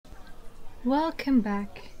Welcome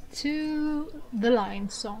back to the Lion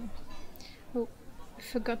Song. Oh, I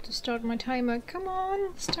forgot to start my timer. Come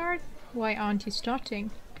on, start. Why aren't you starting?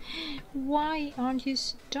 Why aren't you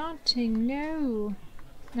starting? No.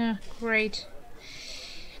 Ah, great.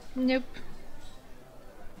 Nope.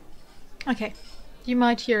 Okay, you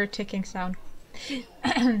might hear a ticking sound.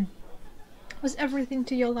 Was everything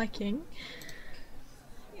to your liking?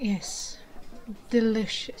 Yes.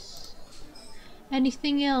 Delicious.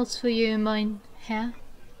 Anything else for you, mein Herr?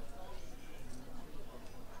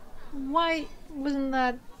 Why wasn't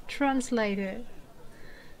that translated?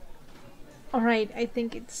 Alright, I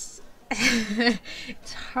think it's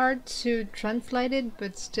it's hard to translate it,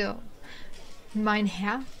 but still. Mein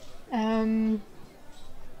Herr?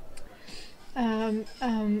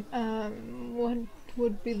 What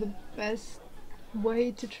would be the best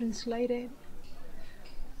way to translate it?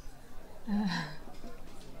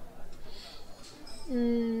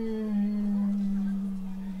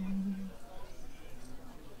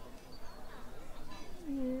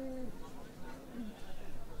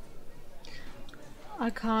 I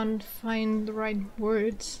can't find the right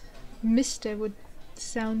words. Mister would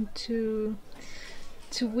sound too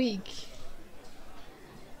weak.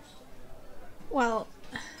 Well,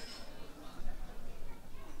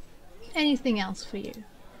 anything else for you?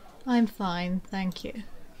 I'm fine, thank you.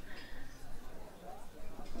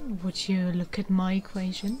 Would you look at my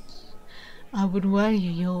equations? I would value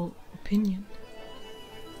your opinion.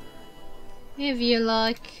 If you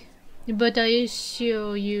like, but I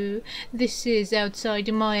assure you this is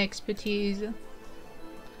outside my expertise.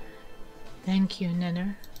 Thank you,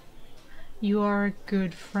 Nenner. You are a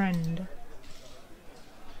good friend.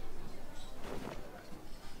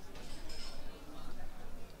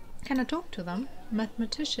 Can I talk to them?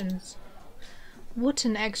 Mathematicians. What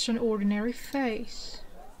an extraordinary face.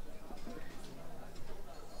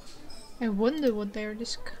 I wonder what they're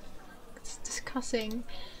discussing.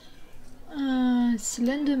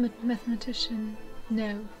 Slender mathematician.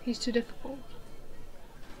 No, he's too difficult.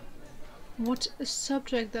 What a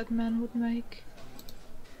subject that man would make.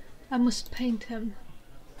 I must paint him.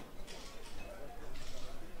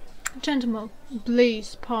 Gentlemen,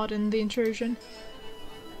 please pardon the intrusion.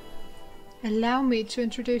 Allow me to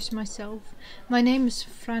introduce myself. My name is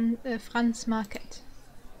Franz Market.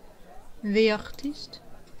 The artist?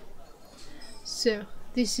 Sir,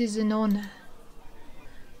 this is an honor.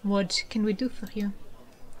 What can we do for you?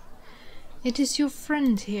 It is your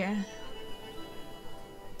friend here,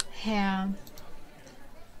 Herr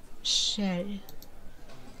Schell.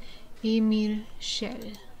 Emil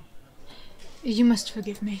Schell. You must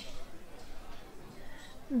forgive me.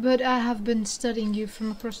 But I have been studying you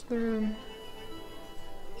from across the room.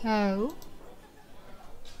 Oh?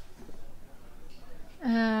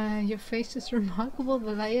 Your face is remarkable.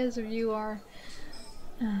 The layers of you are...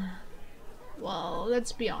 well,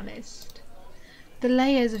 let's be honest. The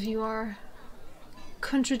layers of you are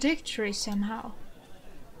contradictory somehow.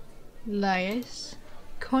 Layers?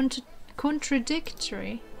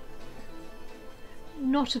 Contradictory?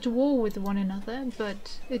 Not at war with one another,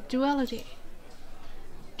 but a duality.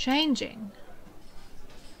 Changing.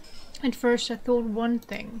 At first I thought one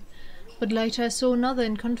thing, but later I saw another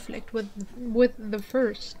in conflict with the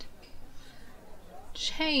first.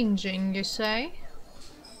 Changing, you say?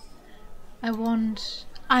 I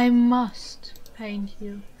must paint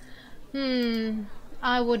you.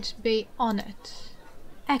 I would be honored.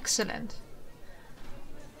 Excellent.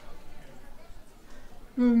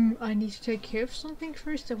 I need to take care of something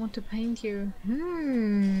first. I want to paint you.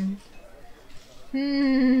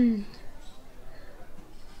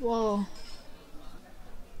 Well,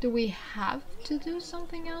 do we have to do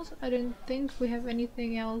something else? I don't think we have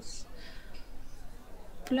anything else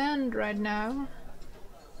planned right now.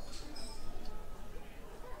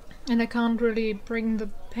 And I can't really bring the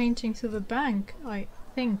painting to the bank, I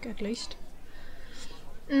think, at least.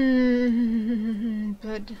 But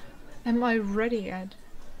am I ready yet?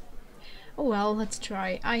 Oh well, let's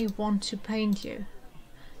try. I want to paint you.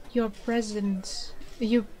 You present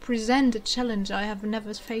a challenge I have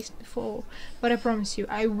never faced before, but I promise you,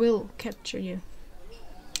 I will capture you.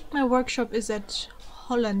 My workshop is at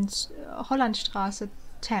Hollandstraße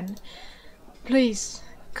 10. Please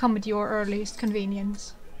come at your earliest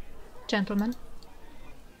convenience. Gentlemen,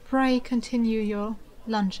 pray continue your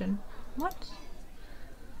luncheon. What?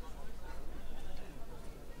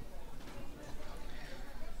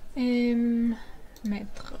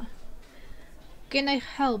 Maître. Can I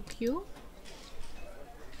help you?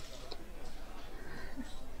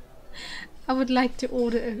 I would like to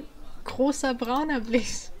order a großer Brauner,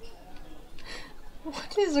 please.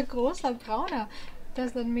 What is a großer Brauner?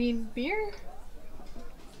 Does that mean beer?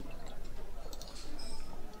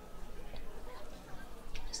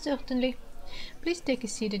 Certainly. Please take a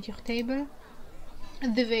seat at your table.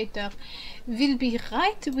 The waiter will be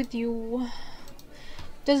right with you.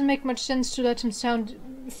 Doesn't make much sense to let him sound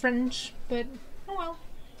French, but oh well.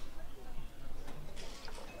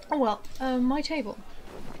 Oh well, my table.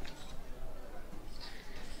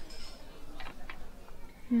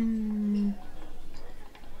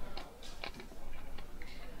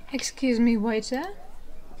 Excuse me, waiter.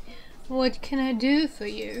 What can I do for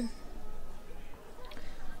you?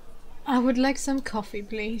 I would like some coffee,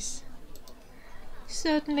 please.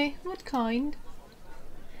 Certainly. What kind?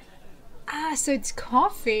 Ah, so it's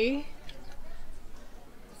coffee.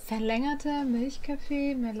 Verlängerter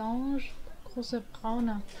Milchkaffee, Melange, großer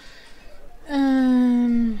Brauner.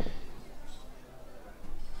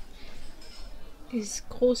 Is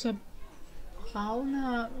großer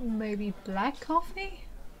Brauner maybe black coffee?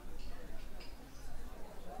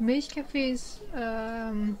 Milchkaffee is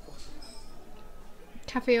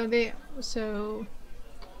cafe au lait, so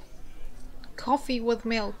coffee with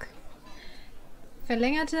milk.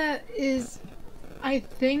 Verlängerte is, I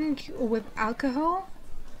think, with alcohol.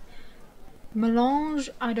 Melange,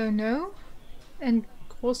 I don't know. And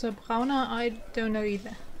großer Brauner, I don't know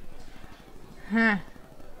either. Huh.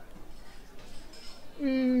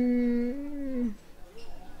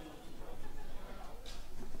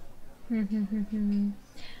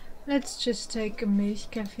 Let's just take a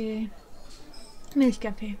Milchkaffee.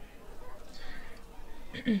 Milchkaffee.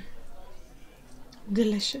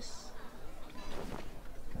 Delicious.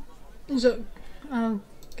 So, I'll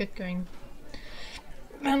get going.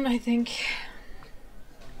 And I think...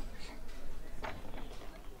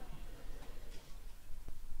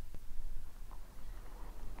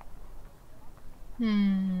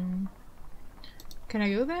 Can I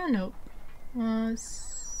go there? Nope.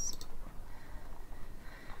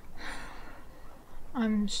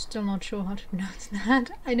 I'm still not sure how to pronounce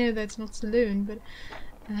that. I know that's not saloon, but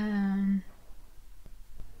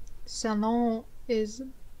salon is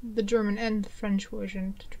the German and the French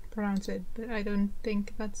version to pronounce it, but I don't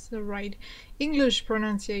think that's the right English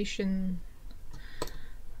pronunciation.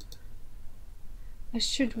 I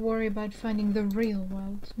should worry about finding the real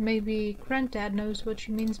world. Maybe Granddad knows what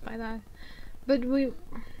she means by that. But we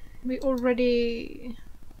already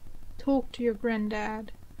talked to your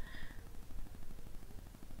granddad.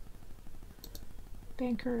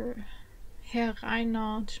 Banker Herr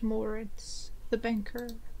Reinhard Moritz, the banker.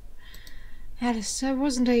 Alice, I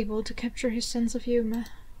wasn't able to capture his sense of humor.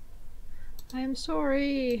 I am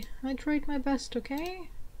sorry. I tried my best, okay?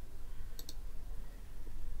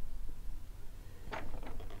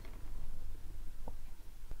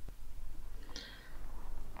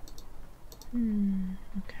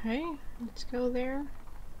 Okay, let's go there.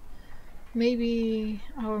 Maybe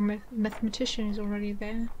our mathematician is already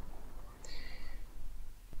there.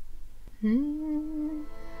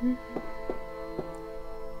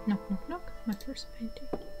 Knock, knock, knock. My first painting.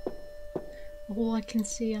 All I can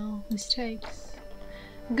see are mistakes.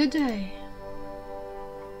 Good day.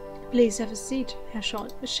 Please have a seat, Herr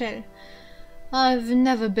Schell. I've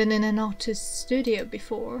never been in an artist's studio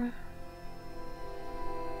before.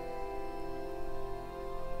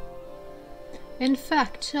 In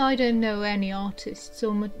fact, I don't know any artists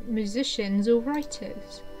or musicians or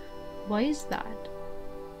writers. Why is that?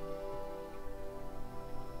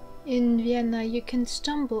 In Vienna, you can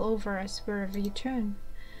stumble over us wherever you turn.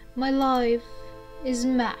 My life is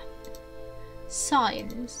math,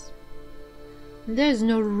 science. There's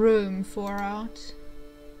no room for art.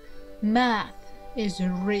 Math is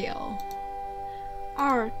real.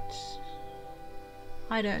 Art,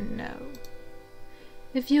 I don't know.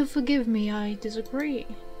 If you'll forgive me, I disagree.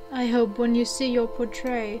 I hope when you see your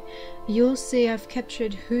portrait, you'll see I've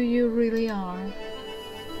captured who you really are.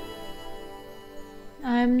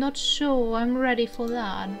 I'm not sure I'm ready for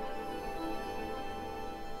that.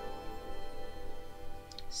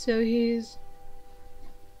 So he's...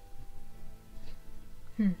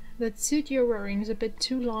 That suit you're wearing is a bit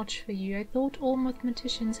too large for you. I thought all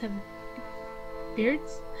mathematicians have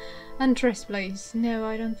beards? Undress, please. No,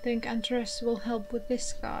 I don't think undress will help with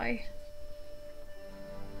this guy.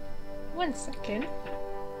 1 second.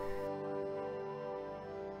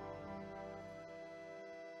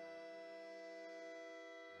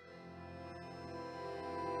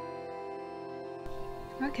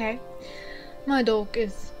 Okay. My dog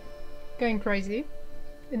is going crazy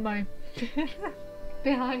in my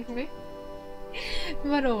behind me.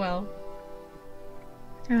 But oh well.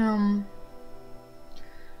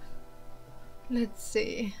 Let's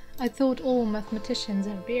see. I thought all mathematicians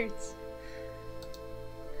have beards.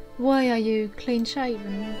 Why are you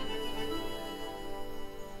clean-shaven?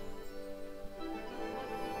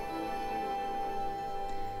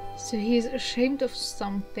 So he's ashamed of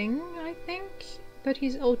something, I think, but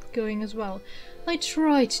he's outgoing as well. I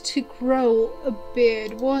tried to grow a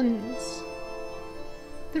beard once.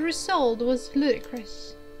 The result was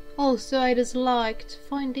ludicrous. Also, I disliked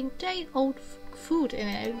finding day-old food in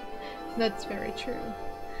it. That's very true.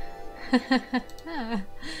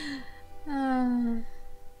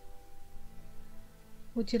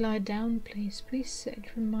 Would you lie down, please? Please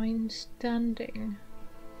sit. Remain standing.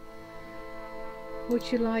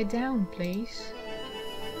 Would you lie down, please?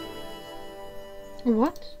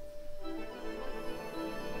 What?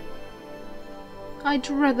 I'd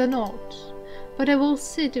rather not, but I will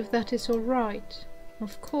sit if that is all right.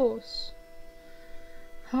 Of course.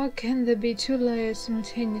 How can there be two layers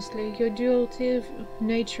simultaneously? Your duality of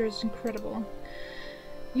nature is incredible.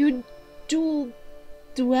 Your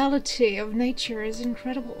duality of nature is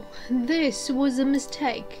incredible. This was a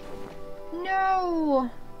mistake. No!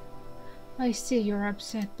 I see you're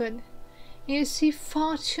upset, but you see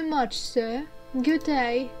far too much, sir. Good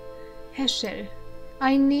day. Heschel,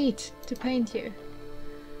 I need to paint you.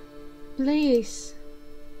 Please.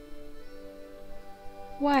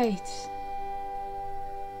 Wait.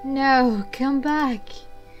 No, come back.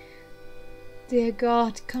 Dear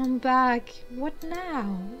God, come back. What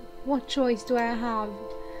now? What choice do I have?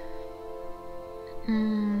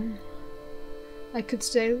 I could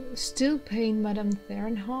still paint Madame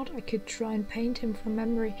Therenhardt. I could try and paint him from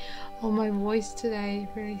memory. Oh, my voice today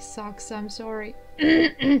really sucks. I'm sorry.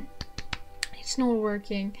 It's not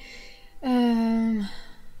working.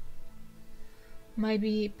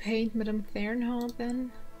 Maybe paint Madame Therenhardt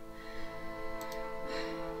then?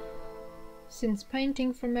 Since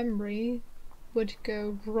painting from memory would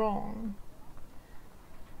go wrong.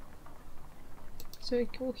 So I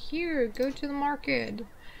go here, go to the market.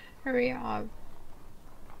 Hurry up.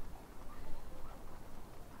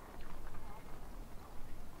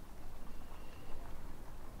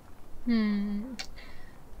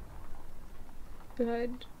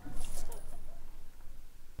 Good.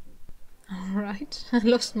 Alright, I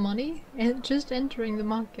lost money and just entering the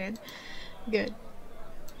market. Good.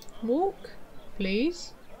 Walk,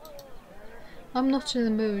 please. I'm not in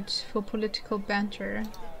the mood for political banter,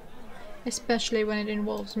 especially when it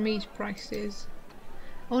involves meat prices.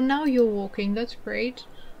 Oh, now you're walking, that's great.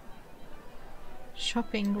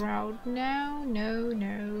 Shopping route. No, no,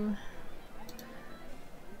 no.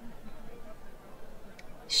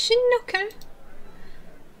 Schnucker!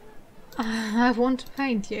 I want to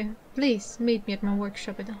paint you. Please meet me at my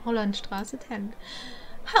workshop at the Hollandstrasse 10.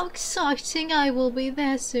 How exciting! I will be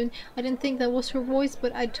there soon. I didn't think that was her voice,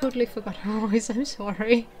 but I totally forgot her voice. I'm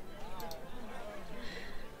sorry.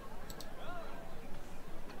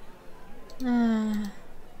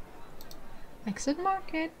 Exit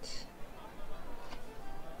market.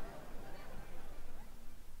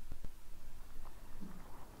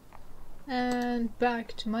 And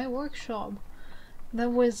back to my workshop.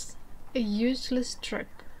 That was a useless trip,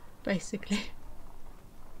 basically.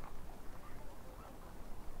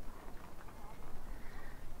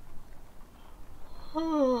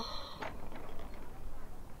 Oh.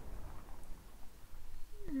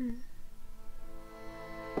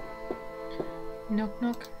 Knock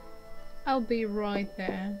knock. I'll be right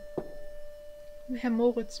there. Herr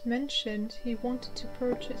Moritz mentioned he wanted to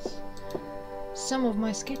purchase some of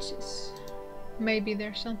my sketches. Maybe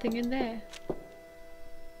there's something in there.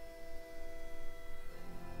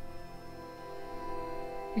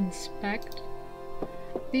 Inspect.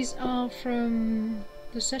 These are from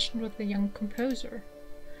the session with the young composer.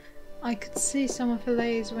 I could see some of her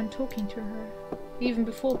layers when talking to her, even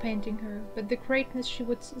before painting her, but the greatness she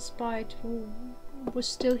would aspire to was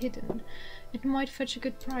still hidden. It might fetch a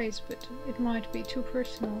good price, but it might be too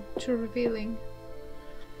personal, too revealing.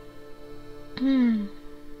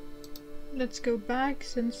 Let's go back,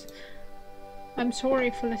 since I'm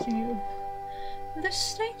sorry for letting you... The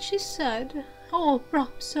stage, she said. All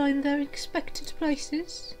props are in their expected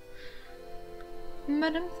places.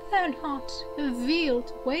 Madame Therenhardt, a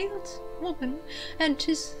veiled woman,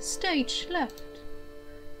 enters stage left.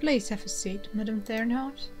 Please have a seat, Madame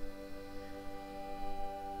Therenhardt.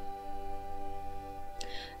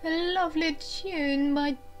 A lovely tune,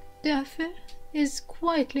 my duffer, is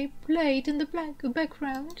quietly played in the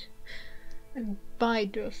background. Bye,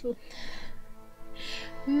 Dürfel.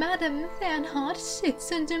 Madame Therenhardt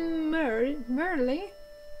sits and demurely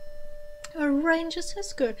arranges her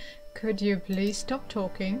skirt. Could you please stop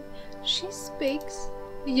talking? She speaks.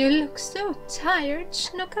 You look so tired,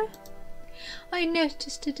 Schnucker. I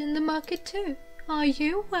noticed it in the market too. Are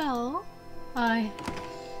you well? I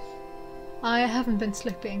haven't been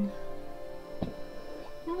sleeping.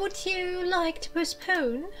 Would you like to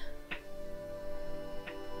postpone?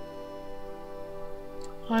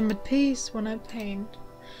 I'm at peace when I paint.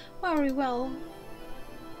 Very well.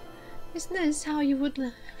 Is this how you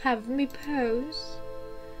would have me pose?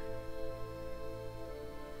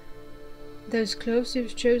 Those clothes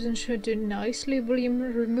you've chosen should do nicely. Will you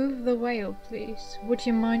remove the veil, please? Would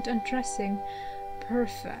you mind undressing?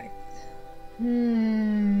 Perfect.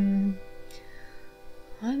 I'm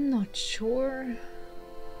not sure.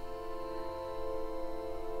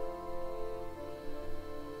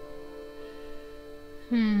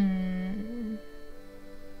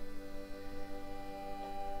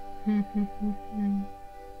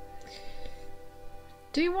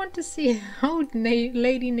 Do you want to see an old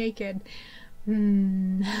lady naked?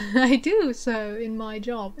 I do so in my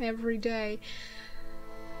job every day.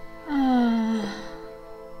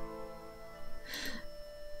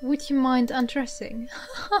 Would you mind undressing?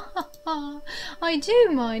 I do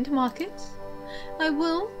mind, Market. I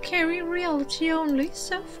will carry reality only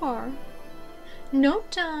so far. No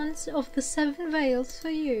dance of the 7 veils for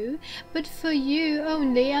you, but for you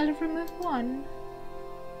only I'll remove one.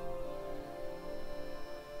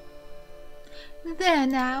 There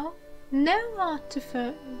now, no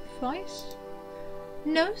artifice,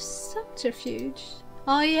 no subterfuge.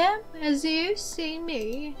 I am as you see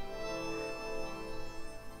me.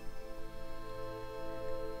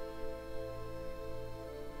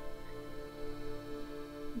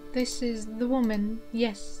 This is the woman.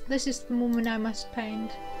 Yes, this is the woman I must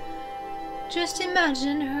paint. Just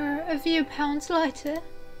imagine her a few pounds lighter.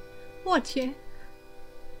 Would you?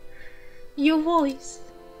 Your voice.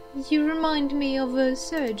 You remind me of a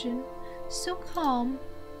surgeon. So calm.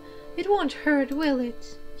 It won't hurt, will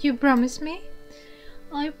it? You promise me?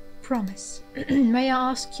 I promise. May I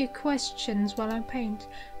ask you questions while I paint?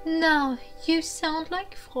 Now, you sound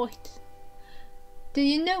like Freud. Do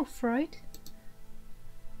you know Freud?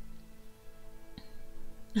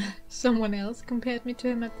 Someone else compared me to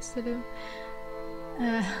him at the saloon.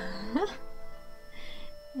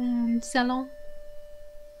 Salon.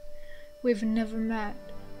 We've never met.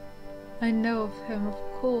 I know of him, of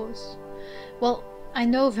course. Well, I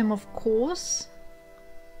know of him, of course.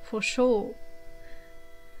 For sure.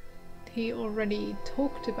 He already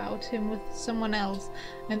talked about him with someone else,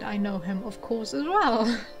 and I know him, of course, as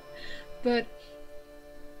well. But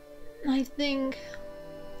I think...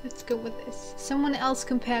 let's go with this. Someone else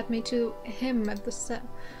compared me to him at the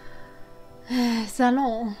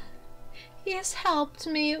salon. He has helped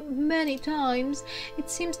me many times. It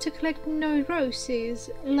seems to collect neuroses,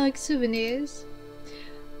 like souvenirs,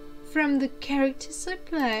 from the characters I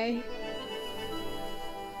play.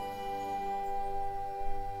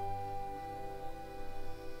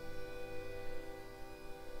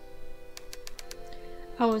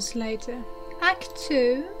 Hours later. Act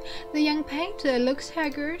 2. The young painter looks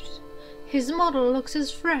haggard. His model looks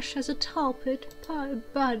as fresh as a tulpid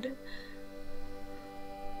bud.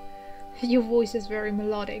 Your voice is very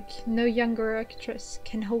melodic. No younger actress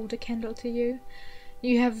can hold a candle to you.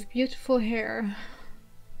 You have beautiful hair.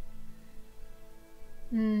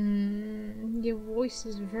 Your voice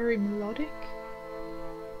is very melodic.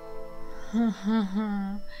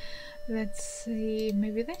 Let's see,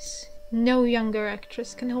 maybe this? No younger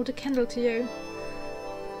actress can hold a candle to you.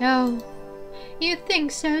 No. You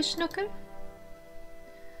think so, Snooker?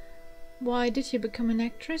 Why did you become an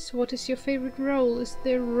actress? What is your favorite role? Is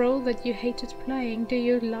there a role that you hated playing? Do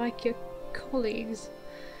you like your colleagues?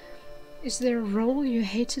 Is there a role you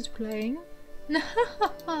hated playing?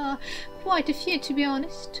 Quite a few, to be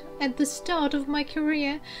honest. At the start of my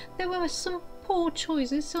career, there were some poor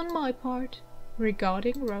choices on my part.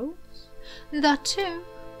 Regarding roles? That too.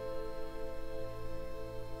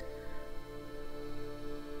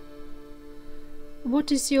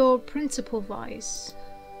 What is your principal vice?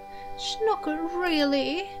 Snooker,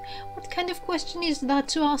 really? What kind of question is that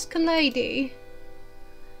to ask a lady?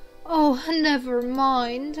 Oh, never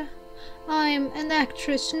mind. I'm an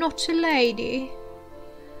actress, not a lady.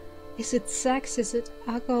 Is it sex? Is it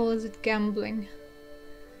alcohol? Is it gambling?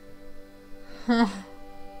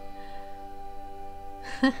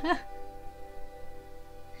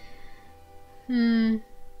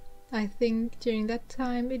 I think during that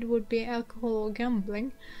time it would be alcohol or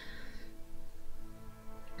gambling.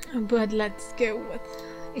 But let's go with...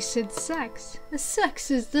 is it sex? Sex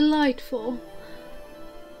is delightful.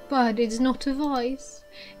 But it's not a vice.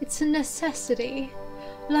 It's a necessity.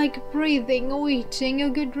 Like breathing or eating or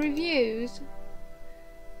good reviews.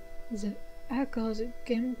 Is it alcohol? Is it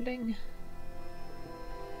gambling?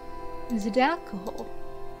 Is it alcohol?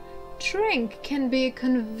 Drink can be a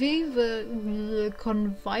convivial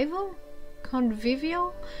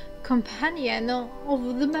companion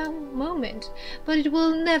of the moment, but it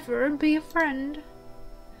will never be a friend.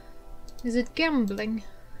 Is it gambling?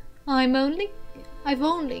 I've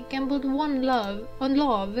only gambled on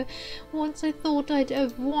love. Once I thought I'd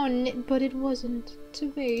have won, but it wasn't to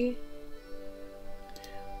be.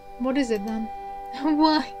 What is it then?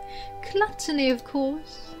 Why, gluttony, of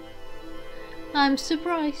course. I'm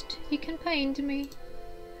surprised you can paint me,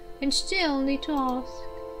 and still need to ask.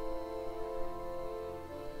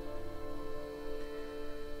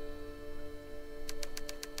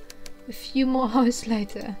 A few more hours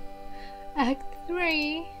later. Act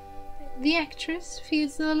 3. The actress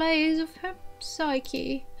feels the layers of her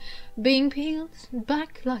psyche being peeled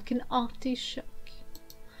back like an artichoke.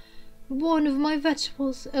 One of the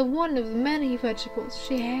many vegetables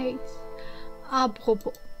she hates.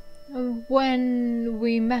 Apropos, when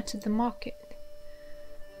we met at the market,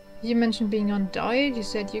 you mentioned being on diet. You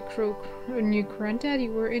said your new granddad,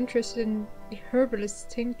 you were interested in the herbalist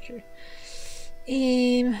tincture.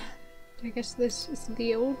 I guess this is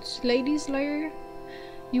the old lady's lair.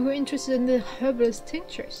 You were interested in the herbalist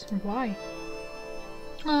tinctures. Why?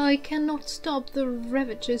 I cannot stop the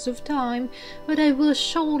ravages of time, but I will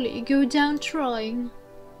surely go down trying.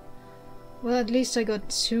 Well, at least I got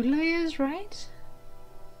 2 layers, right?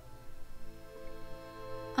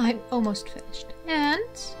 I'm almost finished. And...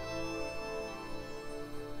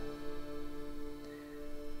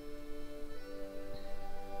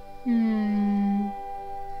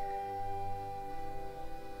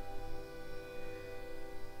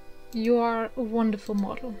 You are a wonderful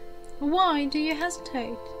model. Why do you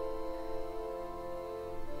hesitate?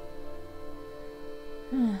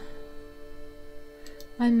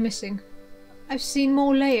 I'm missing. I've seen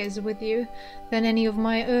more layers with you than any of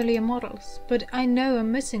my earlier models, but I know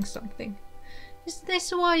I'm missing something. Is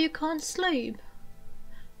this why you can't sleep?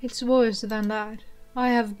 It's worse than that. I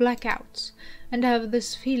have blackouts, and have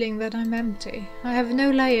this feeling that I'm empty. I have no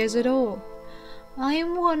layers at all. I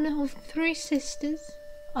am one of 3 sisters.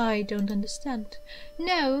 I don't understand.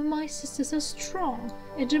 No, my sisters are strong,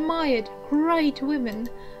 admired, great women.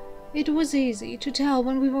 It was easy to tell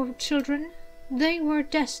when we were children. They were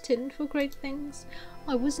destined for great things.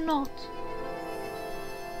 I was not.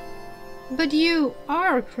 But you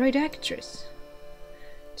are a great actress.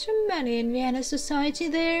 To many in Vienna society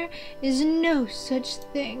there is no such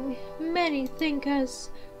thing. Many think us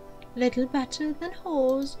little better than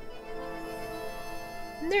whores.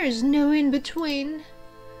 There is no in-between.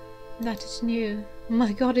 That is new.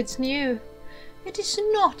 My God, it's new. It is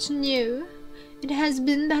not new. It has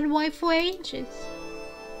been that way for ages.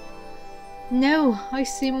 No, I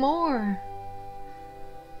see more.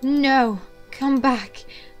 No, come back.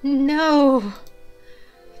 No.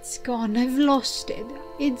 It's gone. I've lost it.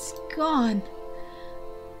 It's gone.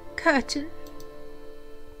 Curtain.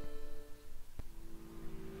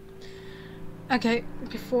 Okay,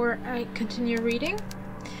 before I continue reading,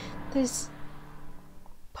 this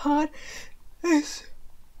part is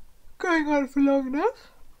going on for long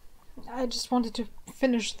enough. I just wanted to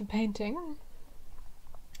finish the painting.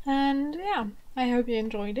 And yeah, I hope you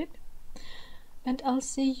enjoyed it. And I'll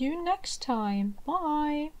see you next time.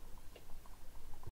 Bye!